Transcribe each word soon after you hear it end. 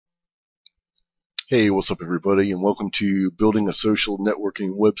Hey, what's up everybody, and welcome to Building a Social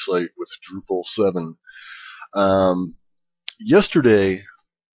Networking Website with Drupal 7. Yesterday,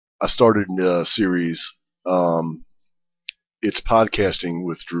 I started a series, it's podcasting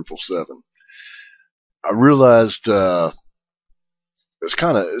with Drupal 7. I realized, it's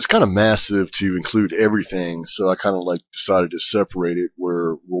kind of massive to include everything, so I kind of decided to separate it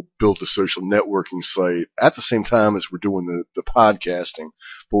where we'll build a social networking site at the same time as we're doing the podcasting,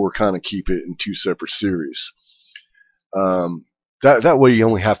 but we're kind of keep it in two separate series. That way you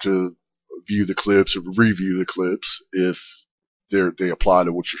only have to view the clips or review the clips if they apply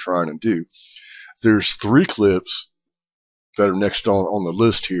to what you're trying to do. There's 3 clips that are next on the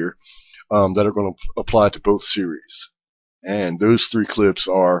list here, that are going to apply to both series. And those 3 clips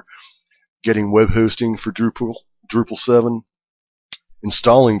are getting web hosting for Drupal 7,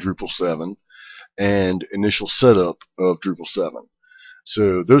 installing Drupal 7, and initial setup of Drupal 7.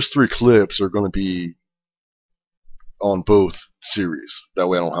 So those 3 clips are going to be on both series. That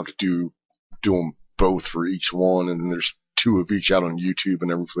way I don't have to do them both for each one, and then there's 2 of each out on YouTube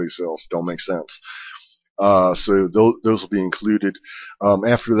and every place else. Don't make sense. So those will be included.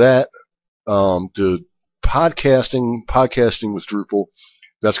 After that, the podcasting with Drupal,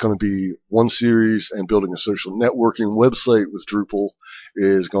 that's going to be one series, and building a social networking website with Drupal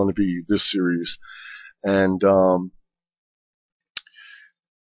is going to be this series. And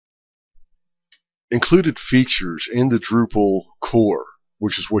included features in the Drupal core,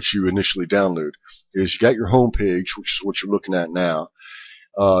 which is what you initially download, is you got your home page, which is what you're looking at now.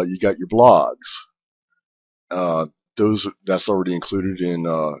 You got your blogs. That's already included in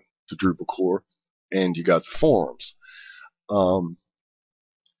the Drupal core, and you got the forums.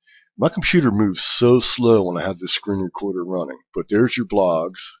 My computer moves so slow when I have this screen recorder running, but there's your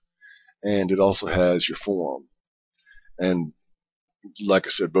blogs, and it also has your forum. And like I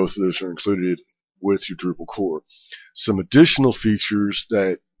said, both of those are included with your Drupal core. Some additional features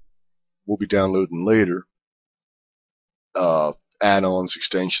that we'll be downloading later, add-ons,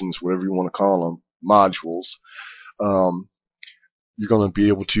 extensions, whatever you want to call them, modules. You're going to be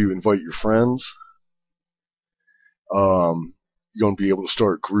able to invite your friends. You're going to be able to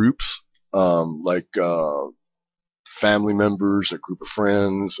start groups, like family members, a group of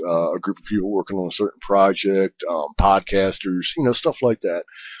friends, a group of people working on a certain project, podcasters, stuff like that.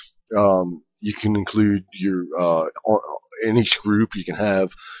 You can include in each group, you can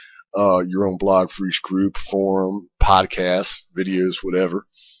have your own blog for each group, forum, podcasts, videos, whatever.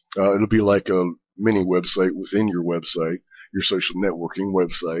 It'll be like a mini website within your website, your social networking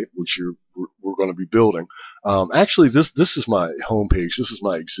website, which we're going to be building. Actually, this is my homepage. This is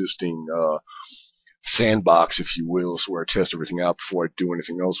my existing sandbox, if you will. It's where I test everything out before I do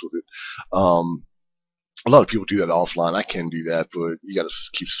anything else with it. A lot of people do that offline. I can do that, but you got to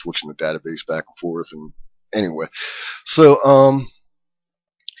keep switching the database back and forth. And anyway, so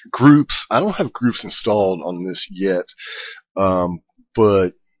groups. I don't have groups installed on this yet,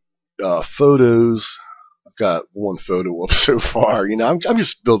 but photos. I've got one photo up so far. I'm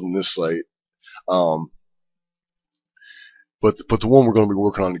just building this site. But the one we're going to be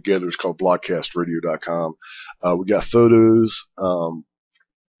working on together is called blogcastradio.com. We got photos.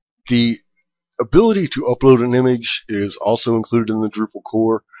 The ability to upload an image is also included in the Drupal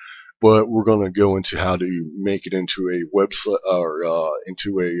core, but we're going to go into how to make it into a website or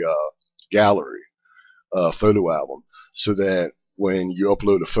into a gallery, photo album, so that when you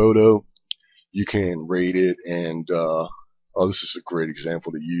upload a photo, you can rate it. And this is a great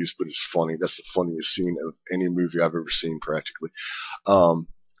example to use, but it's funny. That's the funniest scene of any movie I've ever seen, practically. But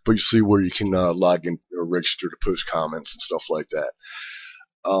you see where you can log in or register to post comments and stuff like that.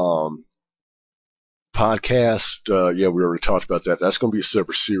 Podcast, we already talked about that. That's going to be a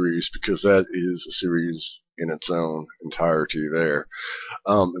separate series because that is a series in its own entirety there.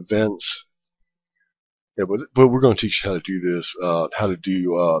 Events. Yeah, but we're going to teach you how to do this, how to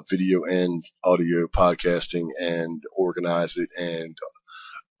do video and audio podcasting, and organize it and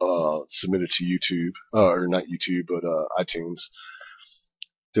submit it to YouTube, or not YouTube, but iTunes.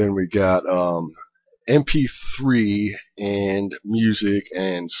 Then we got MP3 and music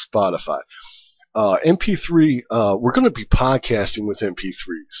and Spotify. MP3, we're going to be podcasting with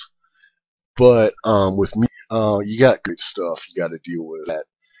MP3s, but with me, you got great stuff you got to deal with that.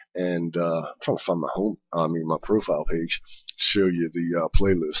 And I'm trying to find my profile page to show you the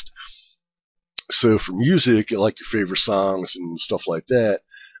playlist. So for music, like your favorite songs and stuff like that,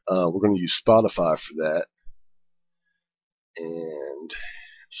 we're going to use Spotify for that. And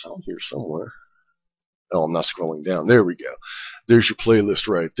it's on here somewhere. Oh, I'm not scrolling down. There we go. There's your playlist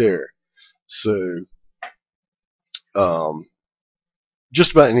right there. So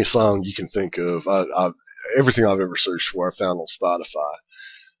just about any song you can think of. Everything I've ever searched for, I found on Spotify.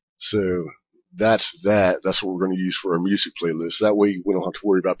 So that's that. That's what we're going to use for our music playlist. That way we don't have to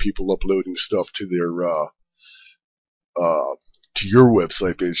worry about people uploading stuff to their to your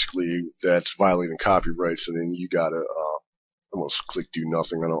website, basically, that's violating copyrights, and then you gotta almost click do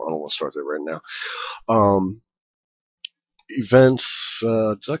nothing. I don't want to start that right now. Events.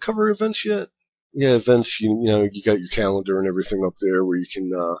 Did I cover events yet? Yeah, events. You know, you got your calendar and everything up there where you can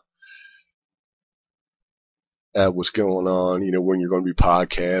add what's going on. You know, when you're going to be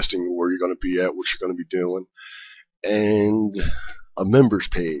podcasting, where you're going to be at, what you're going to be doing, and a members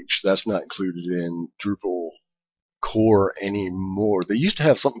page. That's not included in Drupal core anymore. They used to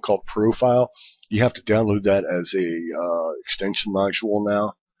have something called Profile. You have to download that as a extension module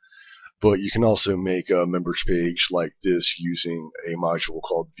now, but you can also make a members page like this using a module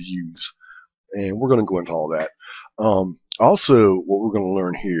called Views, and we're going to go into all that. Also, what we're going to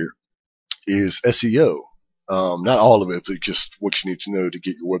learn here is SEO. Not all of it, but just what you need to know to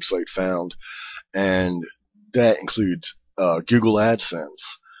get your website found, and that includes Google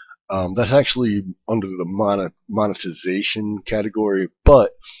AdSense. That's actually under the monetization category,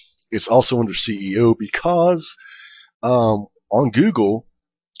 but it's also under CEO because on Google,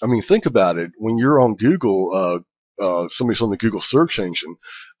 I mean, think about it. When you're on Google, somebody's on the Google search engine,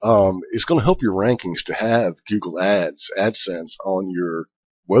 it's going to help your rankings to have Google AdSense on your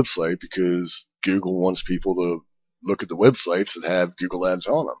website because Google wants people to look at the websites that have Google ads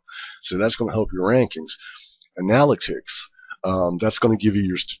on them. So that's going to help your rankings. Analytics. That's going to give you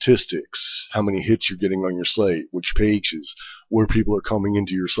your statistics, how many hits you're getting on your site, which pages, where people are coming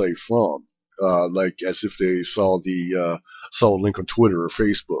into your site from. Like as if they saw a link on Twitter or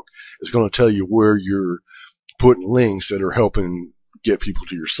Facebook. It's going to tell you where you're putting links that are helping get people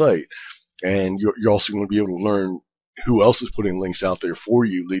to your site. And you're also going to be able to learn who else is putting links out there for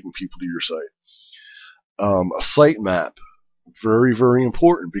you, leading people to your site. A sitemap, very, very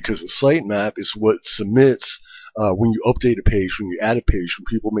important, because a sitemap is what submits when you update a page, when you add a page, when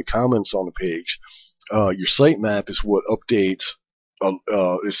people make comments on a page. Your sitemap is what updates,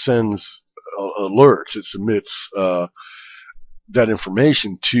 it sends alerts, it submits that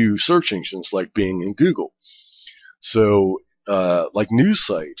information to search engines like Bing and Google. So, like news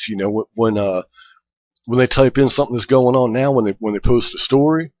sites, you know, when they type in something that's going on now, when they post a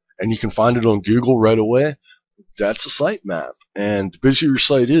story and you can find it on Google right away, that's a sitemap. And the busier your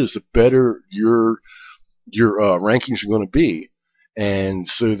site is, the better your rankings are going to be. And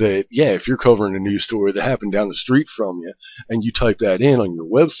so that, yeah, if you're covering a news story that happened down the street from you and you type that in on your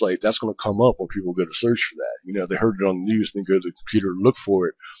website, that's going to come up when people go to search for that. You know, they heard it on the news and they go to the computer to look for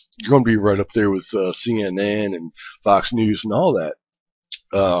it. You're going to be right up there with CNN and Fox News and all that.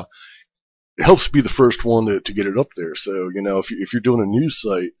 It helps be the first one to get it up there. So, you know, if you're doing a news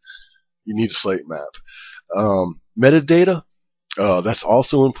site, you need a sitemap. Metadata, that's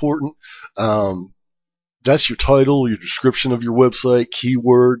also important. That's your title, your description of your website,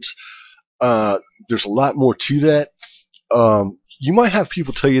 keywords. There's a lot more to that. You might have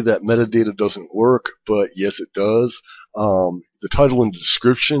people tell you that metadata doesn't work, but yes, it does. The title and the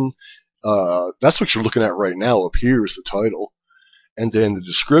description, that's what you're looking at right now. Up here is the title. And then the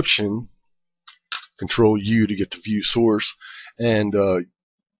description, Control U to get to view source. And the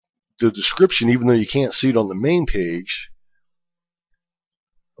description, even though you can't see it on the main page,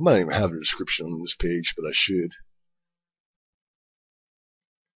 I might even have a description on this page, but I should.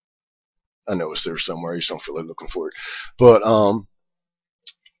 I know it's there somewhere. I just don't feel like looking for it. But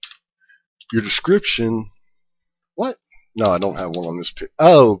your description, what? No, I don't have one on this page.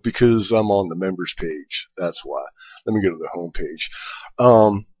 Oh, because I'm on the members page. That's why. Let me go to the home page.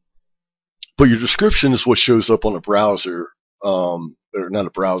 But your description is what shows up on a browser, or not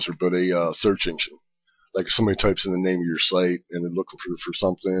a browser, but a search engine. Like if somebody types in the name of your site and they're looking for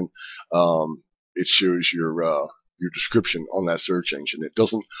something, it shows your description on that search engine. It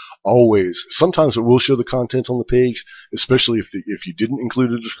doesn't always. Sometimes it will show the content on the page, especially if you didn't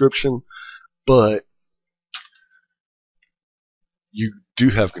include a description. But you do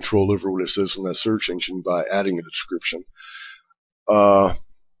have control over what it says on that search engine by adding a description.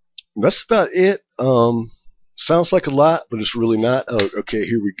 That's about it. Sounds like a lot, but it's really not. Oh, okay,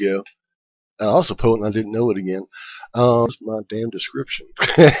 here we go. I was a poet and I didn't know it again. Where's my damn description?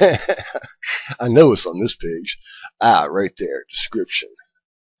 I know it's on this page. Right there, description.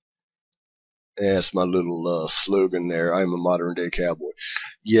 That's my little slogan there. I'm a modern day cowboy.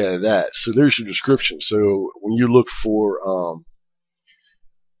 Yeah, that. So there's your description. So when you look for,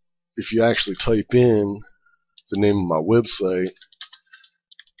 if you actually type in the name of my website,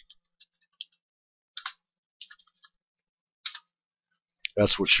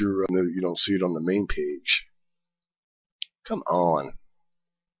 That's what you don't see it on the main page. Come on.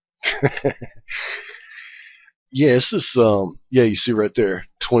 Yeah, it's this, yeah, you see right there,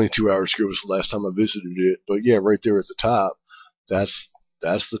 22 hours ago was the last time I visited it. But yeah, right there at the top, that's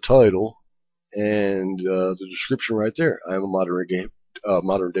the title and the description right there. I am a modern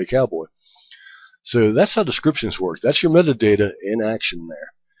day cowboy. So that's how descriptions work. That's your metadata in action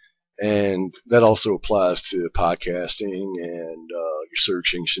there. And that also applies to podcasting and your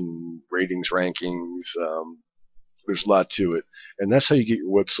search engine ratings, rankings. There's a lot to it. And that's how you get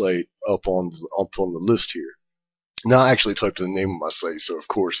your website up on the list here. Now, I actually typed in the name of my site, so of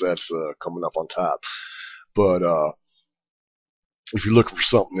course that's coming up on top. But if you're looking for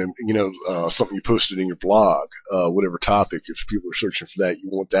something, something you posted in your blog, whatever topic, if people are searching for that,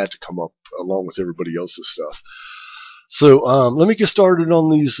 you want that to come up along with everybody else's stuff. So let me get started on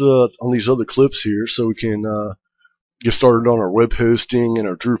these other clips here, so we can get started on our web hosting and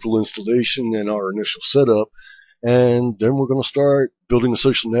our Drupal installation and our initial setup. And then we're going to start building a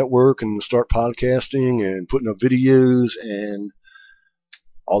social network and start podcasting and putting up videos and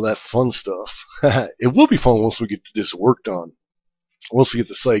all that fun stuff. It will be fun once we get this work done. Once we get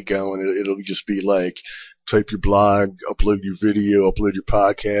the site going, it'll just be like type your blog, upload your video, upload your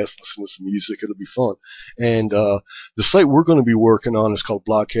podcast, listen to some music. It'll be fun. And the site we're going to be working on is called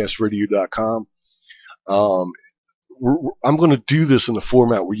blogcastradio.com. I'm going to do this in the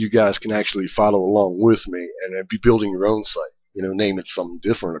format where you guys can actually follow along with me and be building your own site. Name it something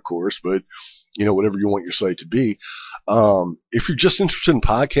different, of course, but whatever you want your site to be. If you're just interested in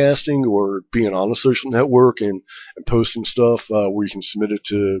podcasting or being on a social network and posting stuff where you can submit it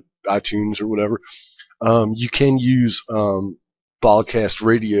to iTunes or whatever, you can use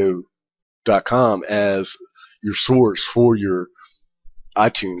blogcastradio.com as your source for your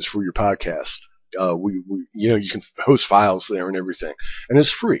iTunes for your podcast. You can host files there and everything, and it's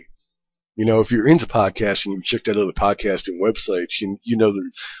free. If you're into podcasting, you check out other podcasting websites,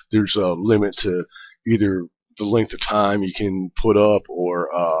 there's a limit to either the length of time you can put up or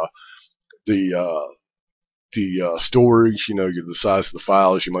the storage, the size of the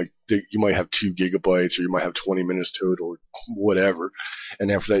files. You might have 2 gigabytes or you might have 20 minutes total or whatever, and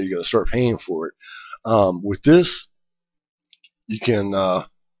after that you got to start paying for it. With this, you can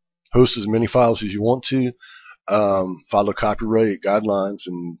host as many files as you want to, follow copyright guidelines,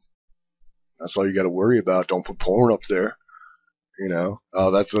 and that's all you got to worry about. Don't put porn up there.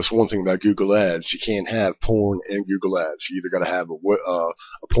 That's one thing about Google Ads. You can't have porn and Google Ads. You either got to have a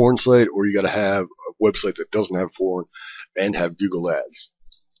porn site or you got to have a website that doesn't have porn and have Google Ads.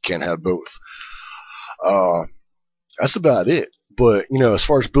 You can't have both. That's about it. But, as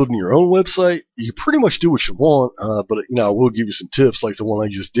far as building your own website, you pretty much do what you want. But, I will give you some tips like the one I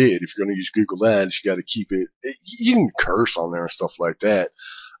just did. If you're going to use Google Ads, you got to keep it. You can curse on there and stuff like that.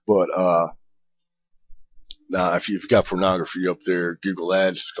 But, now, if you've got pornography up there, Google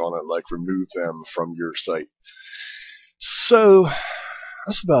Ads is going to remove them from your site. So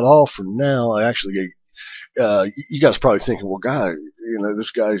that's about all for now. I actually get, you guys are probably thinking, well, guy,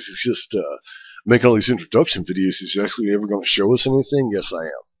 this guy's just, making all these introduction videos. Is he actually ever going to show us anything? Yes, I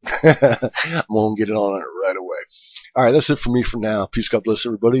am. I'm going to get it on it right away. All right. That's it for me for now. Peace. God bless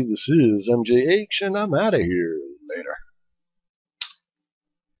everybody. This is MJH and I'm out of here. Later.